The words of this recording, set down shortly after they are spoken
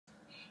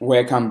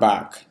Welcome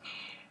back.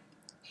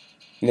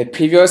 In the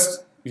previous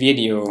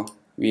video,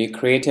 we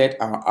created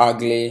our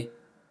ugly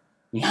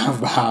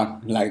navbar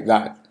like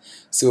that.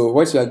 So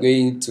what we are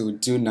going to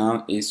do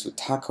now is to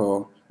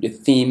tackle the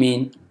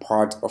theming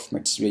part of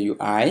Material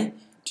UI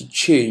to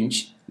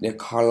change the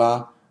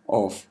color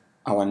of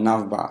our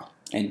navbar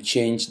and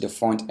change the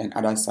font and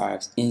other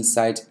styles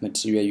inside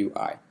Material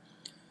UI.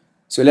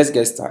 So let's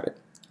get started.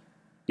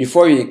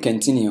 Before we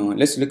continue,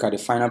 let's look at the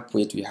final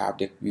point we have.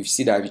 We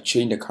see that we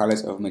changed the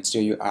colors of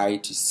Material UI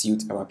to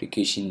suit our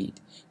application need.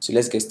 So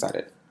let's get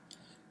started.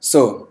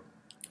 So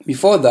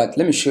before that,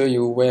 let me show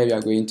you where we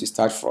are going to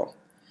start from.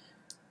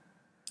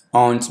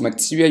 On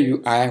Material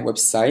UI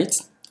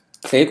website,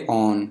 click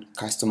on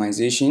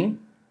Customization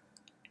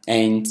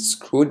and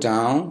scroll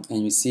down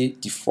and you see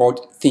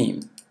Default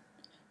Theme.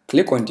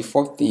 Click on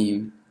Default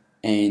Theme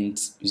and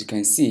as you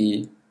can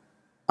see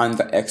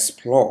under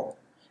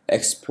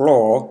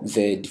Explore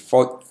the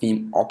default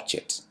theme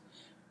object.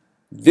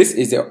 This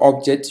is the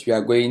object we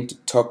are going to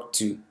talk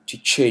to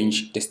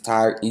change the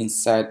style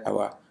inside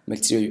our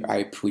Material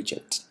UI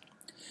project.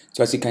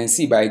 So as you can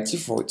see, by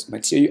default,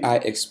 Material UI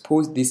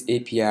exposes these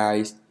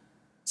APIs,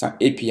 some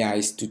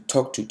APIs to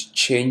talk to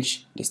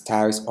change the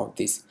styles of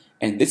this,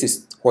 and this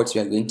is what we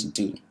are going to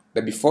do.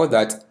 But before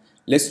that,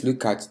 let's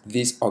look at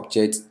this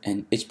object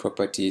and its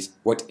properties,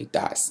 what it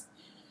does.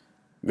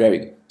 Very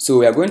good. So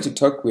we are going to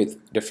talk with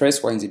the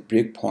first one is the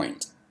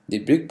breakpoint. The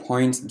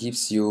breakpoint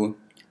gives you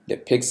the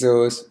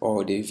pixels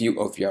or the view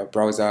of your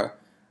browser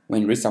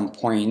when you reach some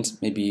point.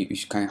 Maybe you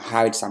can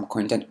hide some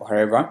content or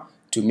whatever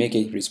to make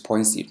it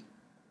responsive.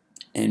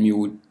 And you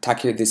will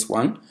tackle this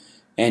one.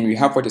 And we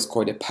have what is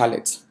called the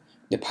palette.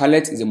 The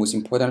palette is the most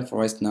important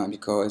for us now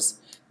because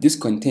this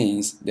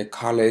contains the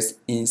colors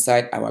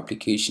inside our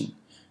application.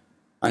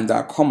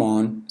 Under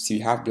common, so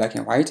we have black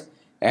and white,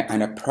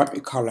 and a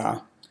primary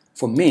color.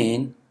 For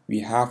main,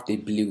 we have the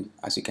blue.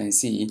 As you can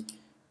see,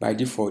 by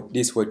default,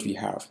 this is what we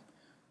have.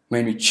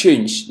 When we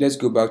change, let's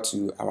go back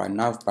to our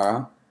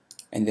navbar,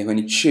 and then when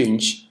we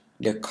change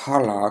the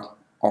color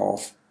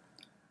of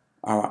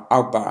our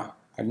outbar,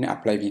 I didn't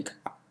apply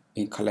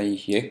in color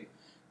here,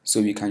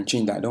 so we can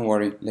change that. Don't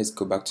worry, let's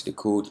go back to the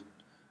code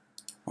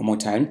one more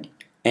time.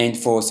 And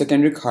for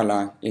secondary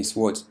color is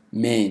what?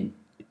 Main.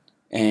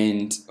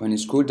 And when you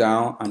scroll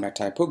down under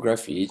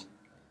typography,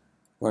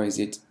 where is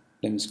it?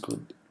 Let me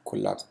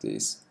collapse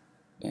this,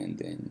 and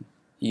then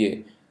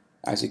here,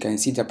 as you can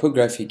see,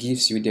 typography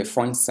gives you the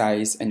font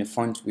size and the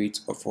font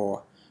weight of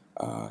our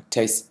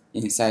text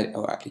inside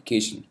our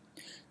application.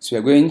 So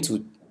we're going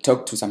to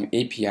talk to some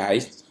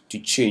APIs to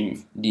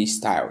change these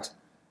styles.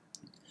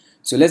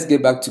 So let's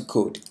get back to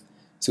code.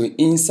 So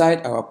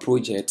inside our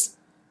project,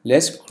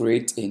 let's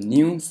create a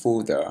new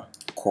folder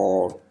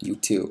called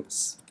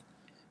utils,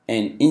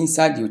 and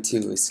inside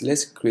utils,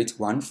 let's create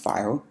one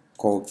file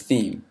called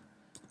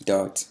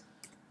theme.js.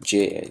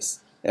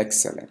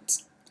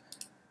 Excellent.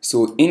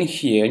 So in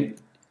here,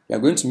 we are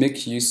going to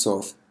make use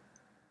of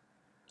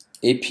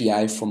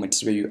API from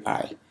Material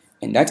UI,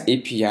 and that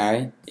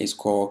API is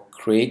called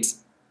create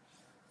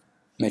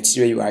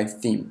Material UI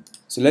theme.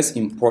 So let's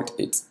import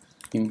it.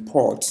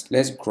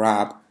 Let's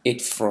grab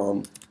it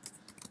from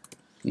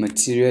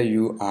Material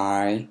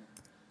UI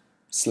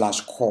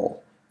 /core,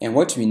 and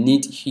what we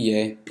need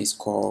here is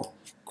called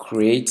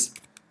create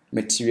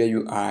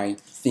Material UI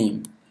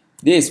theme.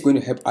 This is going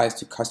to help us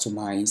to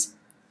customize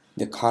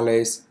the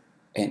colors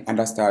and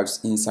other styles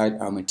inside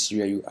our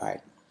Material UI.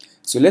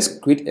 So let's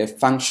create a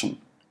function,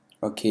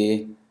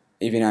 okay,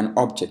 even an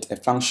object, a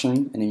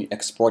function, and then you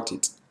export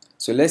it.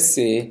 So let's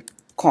say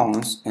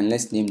cons, and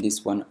let's name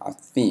this one as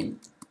theme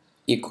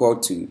equal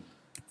to,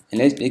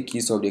 and let's make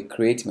use of the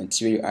create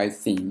Material UI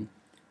theme,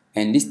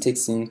 and this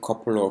takes in a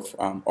couple of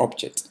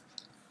objects.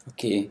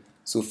 Okay,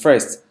 so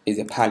first is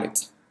a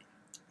palette.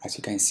 As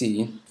you can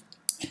see,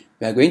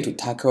 we are going to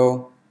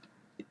tackle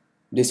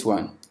this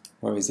one.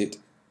 Where is it?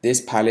 This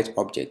palette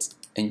object,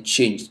 and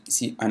change.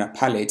 See, on a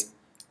palette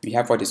we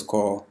have what is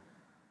called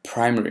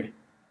primary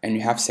and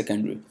we have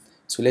secondary.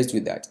 So let's do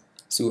that.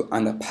 So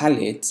on the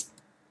palette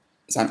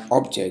is an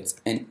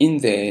object, and in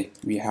there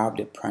we have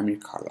the primary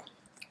color.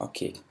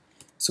 Okay,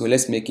 so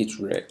let's make it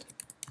red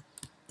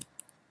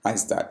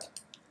as that,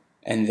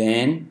 and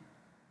then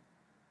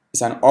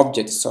it's an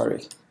object,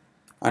 sorry,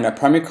 and a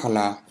primary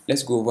color.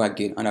 Let's go over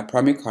again. On a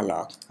primary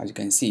color, as you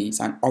can see, it's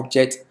an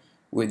object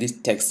with this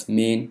text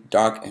main,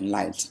 dark and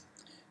light.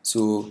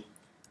 So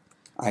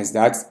as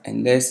that,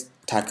 and let's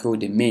tackle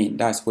the main.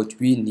 That's what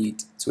we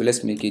need. So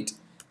let's make it,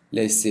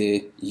 let's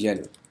say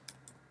yellow.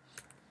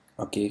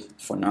 Okay,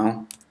 for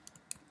now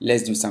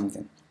let's do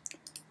something.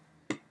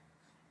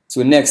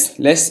 So next,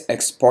 let's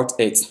export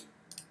it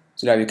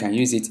so that we can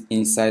use it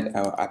inside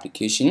our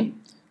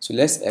application. So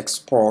let's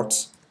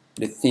export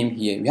the theme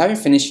here. We haven't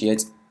finished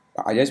yet,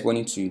 but I just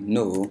wanted to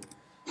know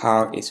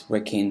how it's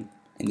working,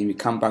 and then we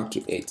come back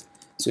to it.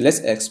 So let's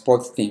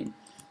export theme.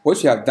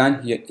 What we have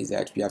done here is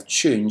that we have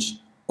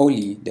changed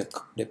only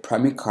the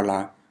primary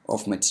color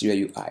of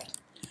Material UI.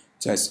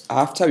 So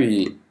after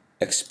we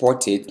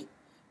export it,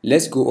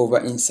 let's go over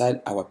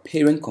inside our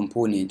parent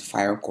component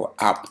file called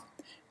app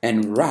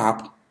and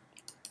wrap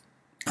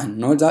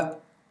another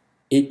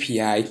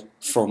API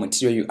from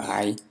Material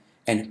UI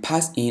and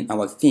pass in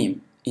our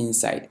theme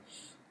inside.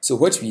 So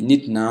what we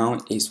need now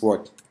is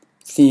what?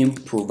 Theme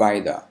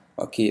provider.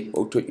 Okay,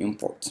 auto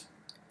import.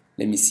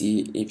 Let me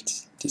see if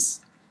it is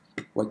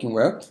working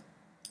well.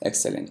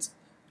 Excellent.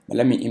 But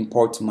let me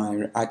import my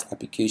React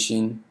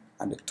application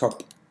at the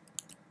top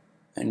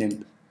and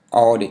then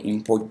all the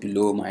import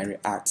below my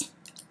React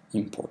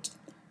import.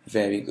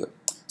 Very good.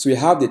 So we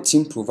have the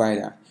theme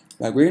provider.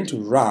 We are going to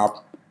wrap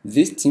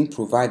this theme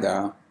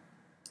provider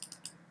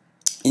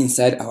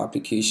inside our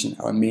application,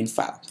 our main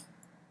file.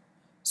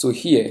 So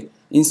here,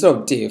 instead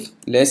of div,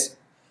 let's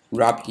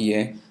wrap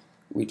here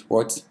with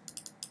what?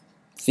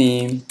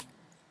 Theme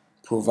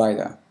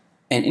provider.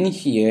 And in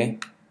here,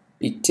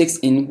 it takes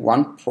in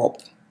one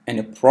prop, and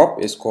the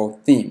prop is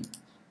called theme.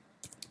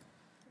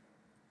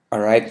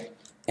 Alright,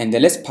 and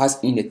then let's pass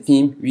in the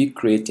theme we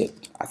created.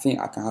 I think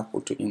I can have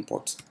auto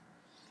import.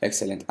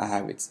 Excellent, I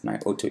have it, my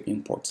auto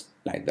import,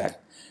 like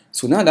that.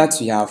 So now that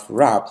we have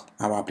wrapped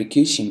our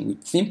application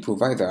with theme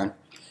provider,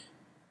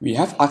 we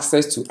have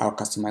access to our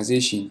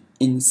customization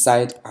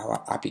inside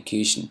our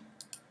application.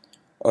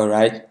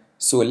 Alright,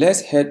 so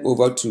let's head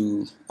over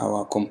to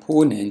our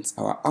component,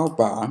 our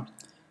outbar,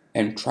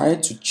 and try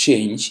to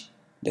change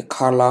the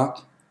color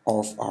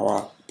of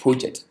our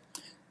project.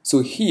 So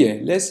here,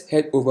 let's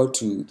head over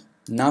to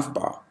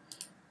navbar,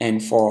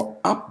 and for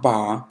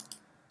appbar,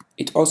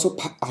 it also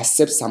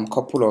accepts some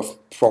couple of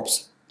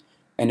props,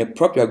 and the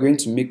prop you are going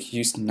to make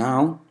use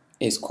now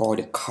is called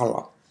the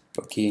color.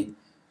 Okay,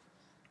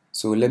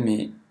 so let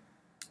me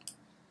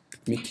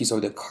make use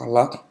of the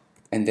color,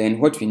 and then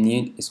what we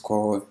need is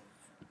called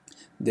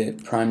the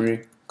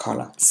primary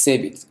color.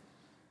 Save it.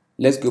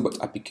 Let's go back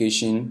to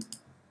application.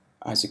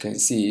 As you can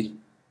see,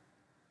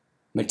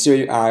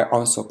 Material UI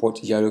on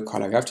support yellow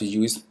color. We have to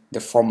use the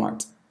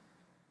format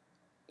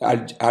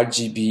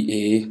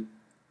RGBA,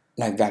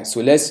 like that.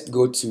 So let's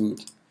go to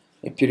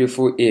a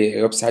beautiful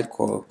website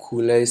called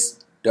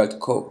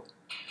coolest.co,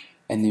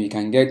 and we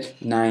can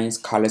get nice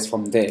colors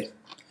from there.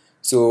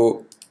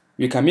 So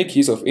you can make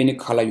use of any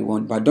color you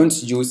want, but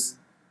don't use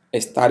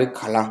a static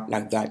color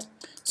like that.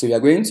 So we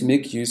are going to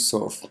make use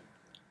of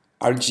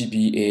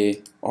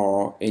RGBA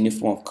or any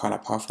form of color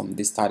apart from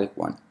this static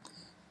one.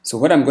 So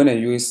what I'm going to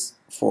use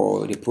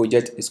for the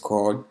project is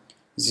called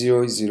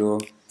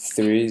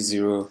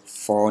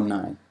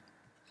 003049.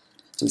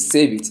 So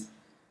save it,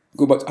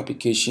 go back to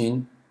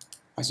application.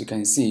 As you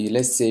can see,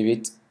 let's save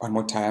it one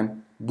more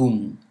time.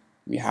 Boom,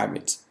 we have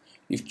it.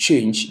 We've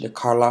changed the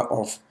color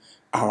of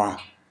our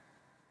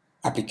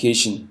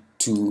application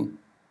to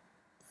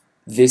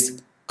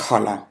this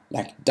color,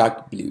 like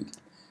dark blue.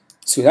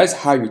 So that's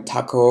how you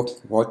tackle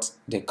what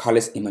the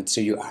colors in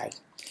Material UI.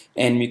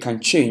 And we can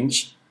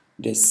change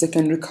the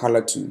secondary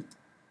color too,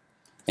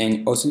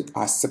 and also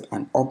accept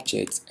an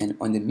object. And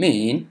on the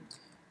main,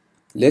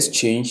 let's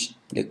change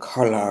the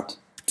color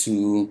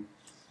to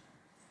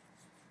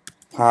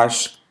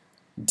hash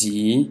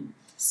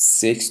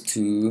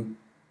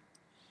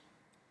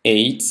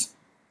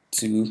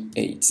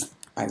D62828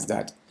 as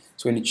that.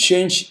 So when you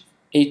change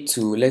it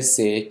to, let's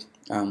say,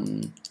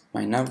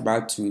 my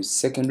navbar to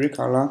secondary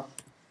color,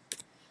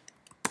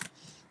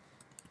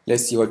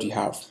 let's see what we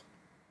have.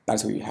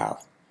 That's what we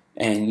have.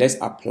 And let's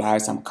apply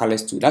some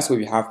colors too. That's what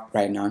we have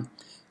right now.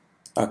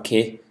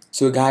 Okay,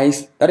 so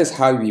guys, that is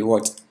how we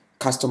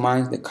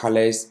customize the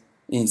colors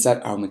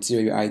inside our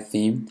Material UI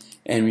theme,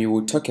 and we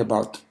will talk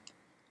about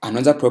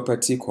another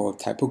property called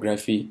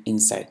typography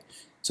inside.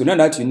 So now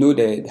that you know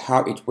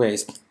how it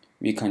works,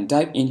 we can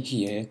dive in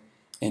here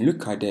and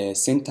look at the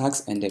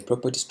syntax and the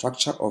property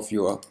structure of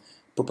your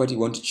property you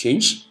want to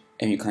change,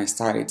 and you can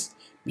start it.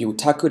 We will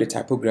tackle the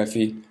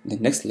typography in the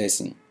next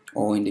lesson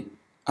or in the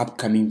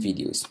upcoming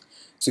videos.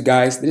 So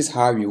guys, this is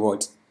how we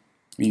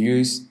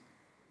use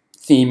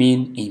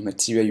theming in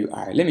Material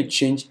UI. Let me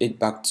change it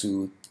back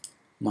to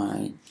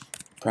my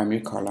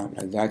primary color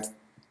like that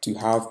to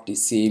have the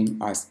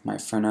same as my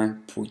final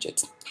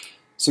project.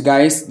 So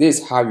guys, this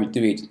is how we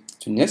do it.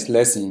 So next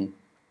lesson,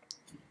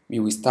 we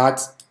will start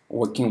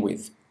working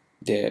with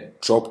the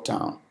drop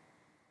down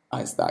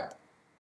as that.